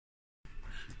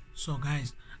So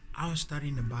guys, I was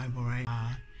studying the Bible, right?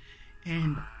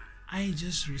 And I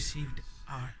just received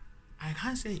I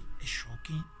can't say a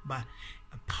shocking, but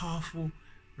a powerful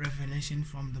revelation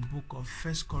from the book of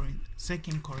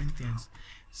Second Corinthians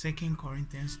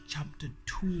chapter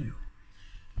 2,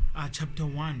 chapter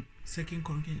 1. 2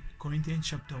 Corinthians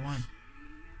chapter 1.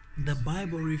 The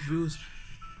Bible reveals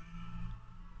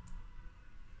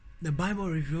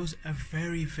a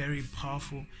very, very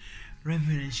powerful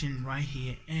revelation right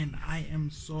here, and I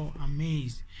am so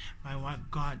amazed by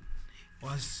what God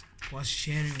was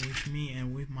sharing with me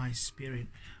and with my spirit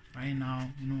right now.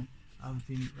 I've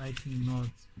been writing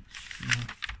notes,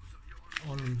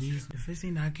 all of these. The first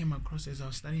thing that I came across as I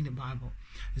was studying the Bible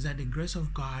is that the grace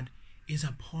of God is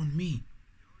upon me,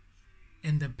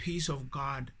 and the peace of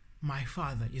God my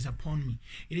Father is upon me.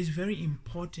 It is very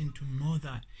important to know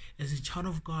that as a child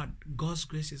of God, God's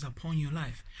grace is upon your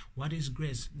life. What is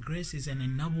grace? Grace is an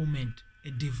enablement,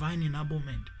 a divine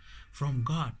enablement from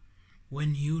God.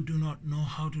 When you do not know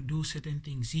how to do certain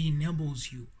things, He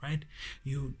enables you, right?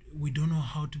 We don't know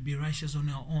how to be righteous on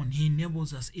our own. He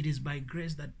enables us. It is by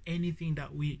grace that anything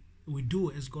that we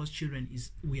do as God's children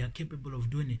we are capable of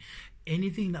doing it.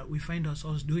 Anything that we find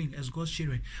ourselves doing as God's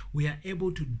children, we are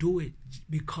able to do it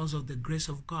because of the grace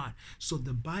of God. So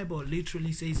the Bible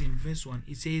literally says in verse 1,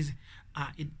 it says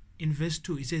in verse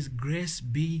 2, it says, grace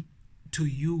be to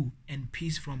you and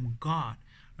peace from God,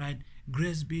 right?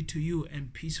 Grace be to you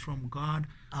and peace from God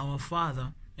our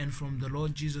Father and from the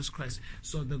Lord Jesus Christ.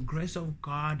 So the grace of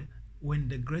God, when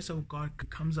the grace of God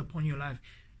comes upon your life,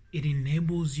 it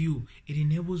enables you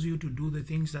to do the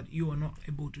things that you are not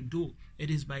able to do. It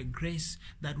is by grace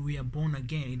that we are born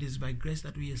again. It is by grace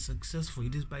that we are successful.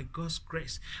 It is by God's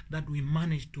grace that we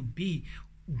manage to be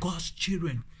God's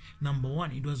children. Number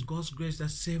one, it was God's grace that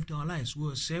saved our lives. We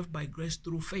were saved by grace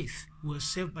through faith. We were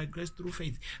saved by grace through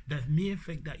faith. The mere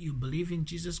fact that you believe in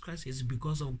Jesus Christ is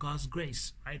because of God's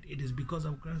grace, right? It is because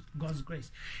of God's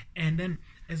grace. And then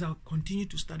as I continue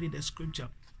to study the scripture,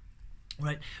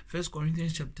 right, 1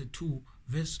 Corinthians chapter 2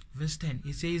 verse 10,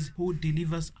 it says, who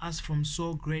delivers us from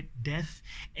so great death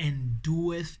and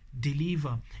doeth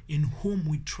deliver, in whom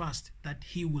we trust that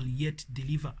He will yet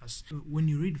deliver us. When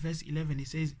you read verse 11, it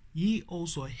says, ye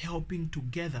also helping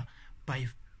together by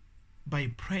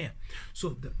prayer.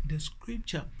 So the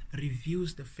scripture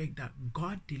reveals the fact that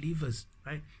God delivers,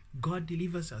 right? God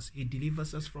delivers us. He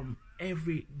delivers us from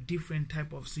every different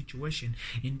type of situation.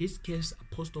 In this case,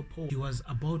 Apostle Paul, he was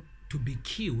about to be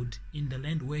killed in the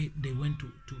land where they went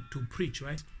to preach,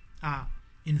 right?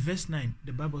 In verse 9,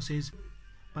 the Bible says,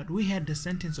 but we had the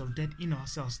sentence of death in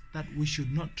ourselves, that we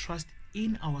should not trust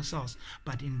in ourselves,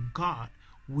 but in God,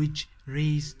 which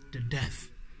raised the death.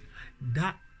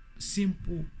 That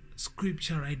simple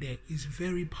scripture right there is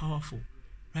very powerful,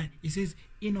 right? It says,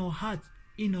 in our hearts,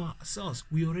 in ourselves,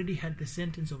 we already had the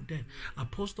sentence of death.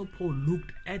 Apostle Paul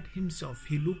looked at himself.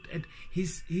 He looked at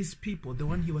his people, the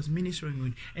one he was ministering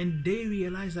with, and they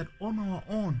realized that on our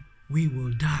own we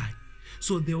will die.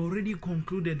 So they already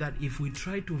concluded that if we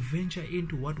try to venture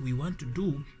into what we want to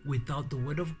do without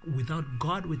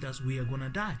God with us, we are gonna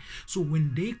die. So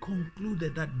when they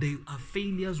concluded that they are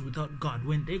failures without God,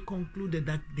 when they concluded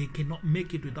that they cannot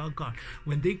make it without God,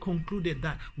 when they concluded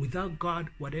that without God,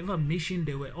 whatever mission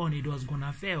they were on, it was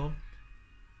gonna fail,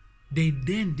 they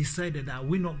then decided that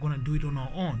we're not gonna do it on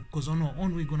our own, because on our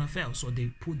own we're gonna fail. So they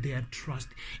put their trust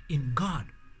in God.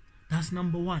 That's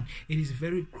number one. It is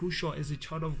very crucial as a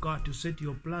child of God to set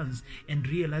your plans and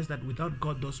realize that without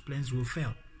God, those plans will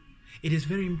fail. It is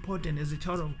very important as a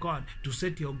child of God to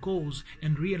set your goals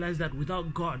and realize that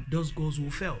without God, those goals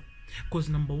will fail. Because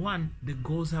number one, the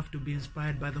goals have to be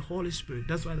inspired by the Holy Spirit.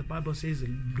 That's why the Bible says,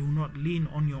 do not lean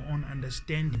on your own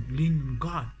understanding. Lean in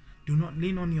God. Do not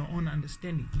lean on your own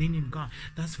understanding. Lean in God.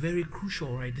 That's very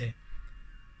crucial right there.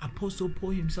 Apostle Paul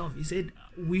himself, he said,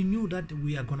 we knew that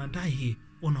we are going to die here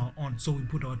on our own, so we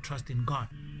put our trust in God.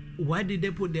 Why did they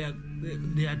put their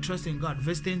trust in God?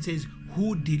 Verse 10 says,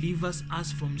 who delivers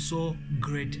us from so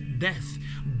great death.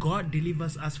 God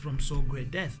delivers us from so great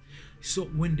death. So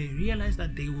when they realized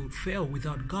that they would fail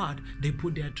without God, they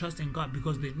put their trust in God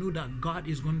because they knew that God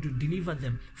is going to deliver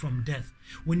them from death.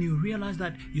 When you realize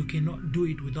that you cannot do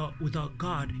it without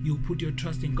God, you put your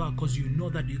trust in God because you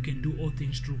know that you can do all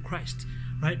things through Christ.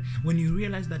 Right? When you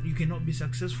realize that you cannot be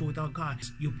successful without God,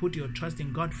 you put your trust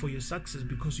in God for your success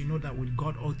because you know that with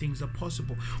God all things are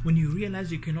possible. When you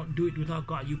realize you cannot do it without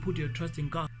God, you put your trust in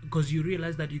God because you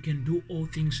realize that you can do all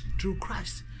things through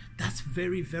Christ. That's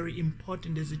very, very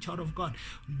important as a child of God.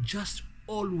 Just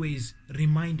always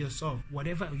remind yourself,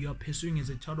 whatever you are pursuing as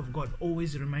a child of God,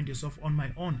 always remind yourself, on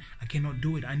my own I cannot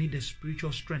do it. I need a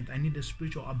spiritual strength. I need a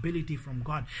spiritual ability from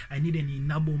God. I need an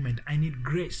enablement. I need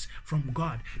grace from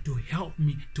God to help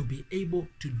me to be able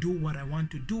to do what I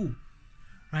want to do,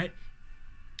 right?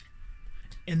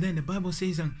 And then the Bible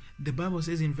says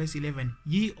in verse 11,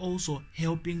 ye also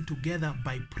helping together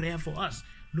by prayer for us.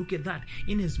 Look at that.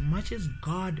 In as much as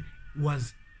God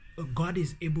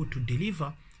is able to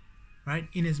deliver, right?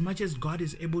 In as much as God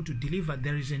is able to deliver,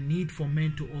 there is a need for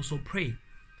men to also pray.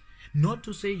 Not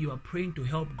to say you are praying to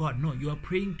help God. No, you are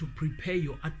praying to prepare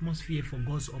your atmosphere for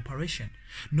God's operation.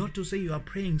 Not to say you are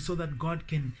praying so that God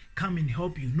can come and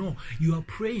help you. No, you are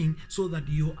praying so that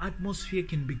your atmosphere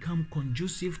can become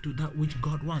conducive to that which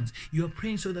God wants. You are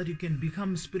praying so that you can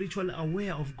become spiritually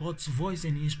aware of God's voice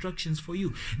and instructions for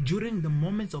you. During the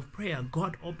moments of prayer,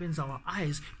 God opens our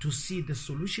eyes to see the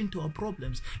solution to our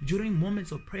problems. During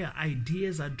moments of prayer,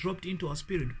 ideas are dropped into our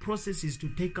spirit. Processes to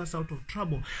take us out of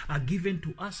trouble are given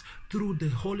to us through the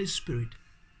Holy Spirit.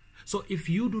 So if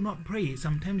you do not pray,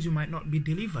 sometimes you might not be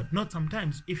delivered. Not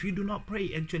sometimes. If you do not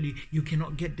pray, actually, you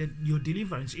cannot get your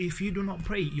deliverance. If you do not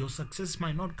pray, your success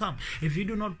might not come. If you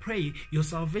do not pray, your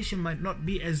salvation might not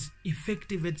be as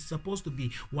effective as it's supposed to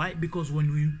be. Why? Because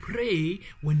when we pray,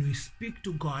 when we speak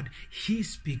to God, He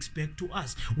speaks back to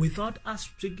us. Without us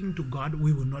speaking to God,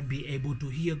 we will not be able to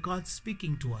hear God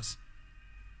speaking to us.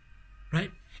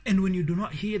 Right? And when you do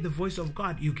not hear the voice of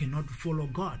God, you cannot follow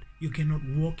God. You cannot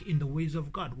walk in the ways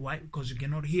of God. Why? Because you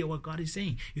cannot hear what God is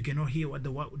saying. You cannot hear what the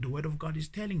word of God is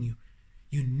telling you.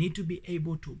 You need to be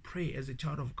able to pray as a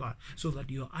child of God so that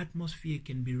your atmosphere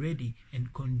can be ready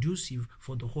and conducive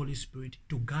for the Holy Spirit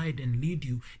to guide and lead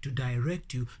you, to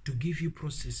direct you, to give you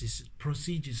processes,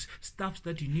 procedures, stuff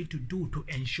that you need to do to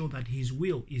ensure that His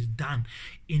will is done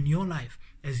in your life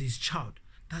as His child.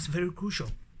 That's very crucial.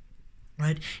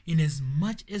 Right? In as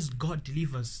much as God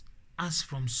delivers us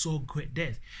from so great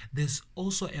death, there's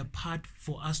also a part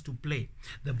for us to play.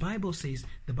 The Bible says,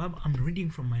 I'm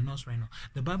reading from my notes right now.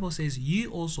 The Bible says, ye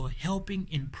also helping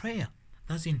in prayer.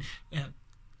 That's in,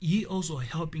 ye also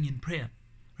helping in prayer.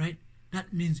 Right?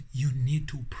 That means you need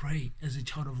to pray as a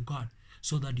child of God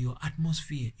so that your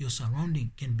atmosphere, your surrounding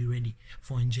can be ready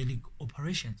for angelic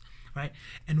operations. Right?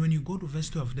 And when you go to verse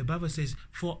 12, the Bible says,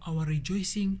 for our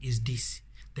rejoicing is this,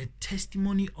 the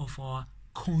testimony of our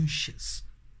conscience.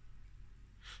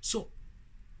 So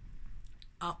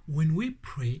when we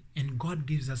pray and God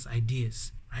gives us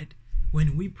ideas, right?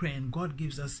 When we pray and God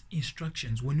gives us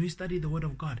instructions, when we study the Word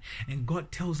of God and God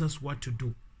tells us what to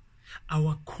do,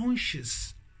 our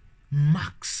conscience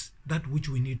marks that which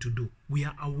we need to do. We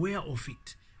are aware of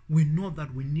it. We know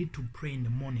that we need to pray in the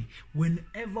morning.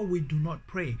 Whenever we do not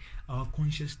pray, our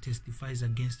conscience testifies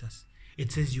against us.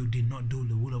 It says you did not do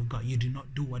the will of God. You did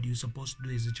not do what you're supposed to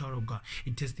do as a child of God.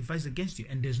 It testifies against you,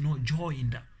 and there's no joy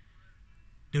in that.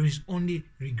 There is only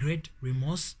regret,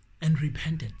 remorse, and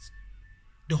repentance.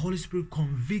 The Holy Spirit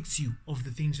convicts you of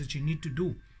the things that you need to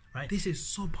do. Right? This is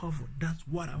so powerful. That's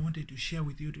what I wanted to share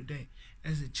with you today.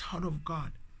 As a child of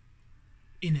God,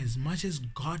 in as much as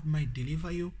God might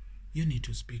deliver you, you need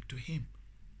to speak to Him.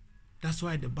 That's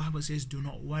why the Bible says, do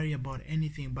not worry about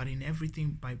anything, but in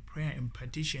everything by prayer and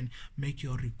petition, make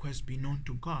your request be known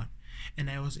to God. And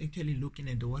I was actually looking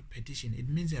at the word petition. It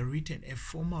means a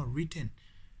formal written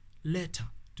letter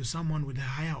to someone with a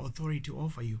higher authority to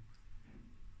offer you.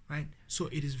 Right? So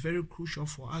it is very crucial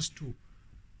for us to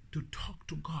talk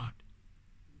to God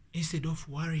instead of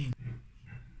worrying.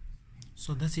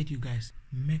 So that's it, you guys.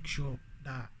 Make sure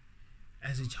that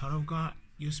as a child of God,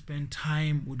 you spend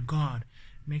time with God.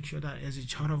 Make sure that as a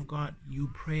child of God,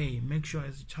 you pray. Make sure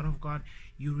as a child of God,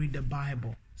 you read the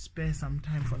Bible. Spare some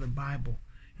time for the Bible.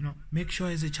 Make sure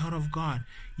as a child of God,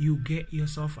 you get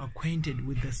yourself acquainted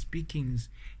with the speakings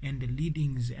and the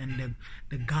leadings and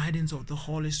the guidance of the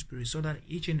Holy Spirit, so that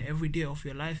each and every day of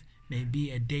your life may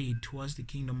be a day towards the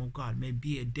kingdom of God, may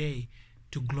be a day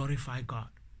to glorify God.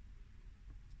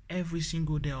 Every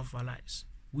single day of our lives,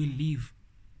 we live,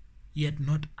 yet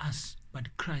not us,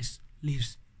 but Christ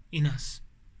lives in us.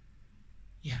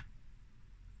 Yeah,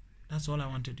 that's all I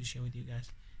wanted to share with you guys.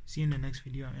 See you in the next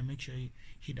video, and make sure you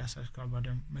hit that subscribe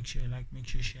button, make sure you like, make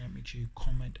sure you share, make sure you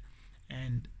comment,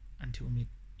 and until we meet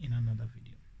in another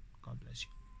video, God bless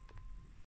you.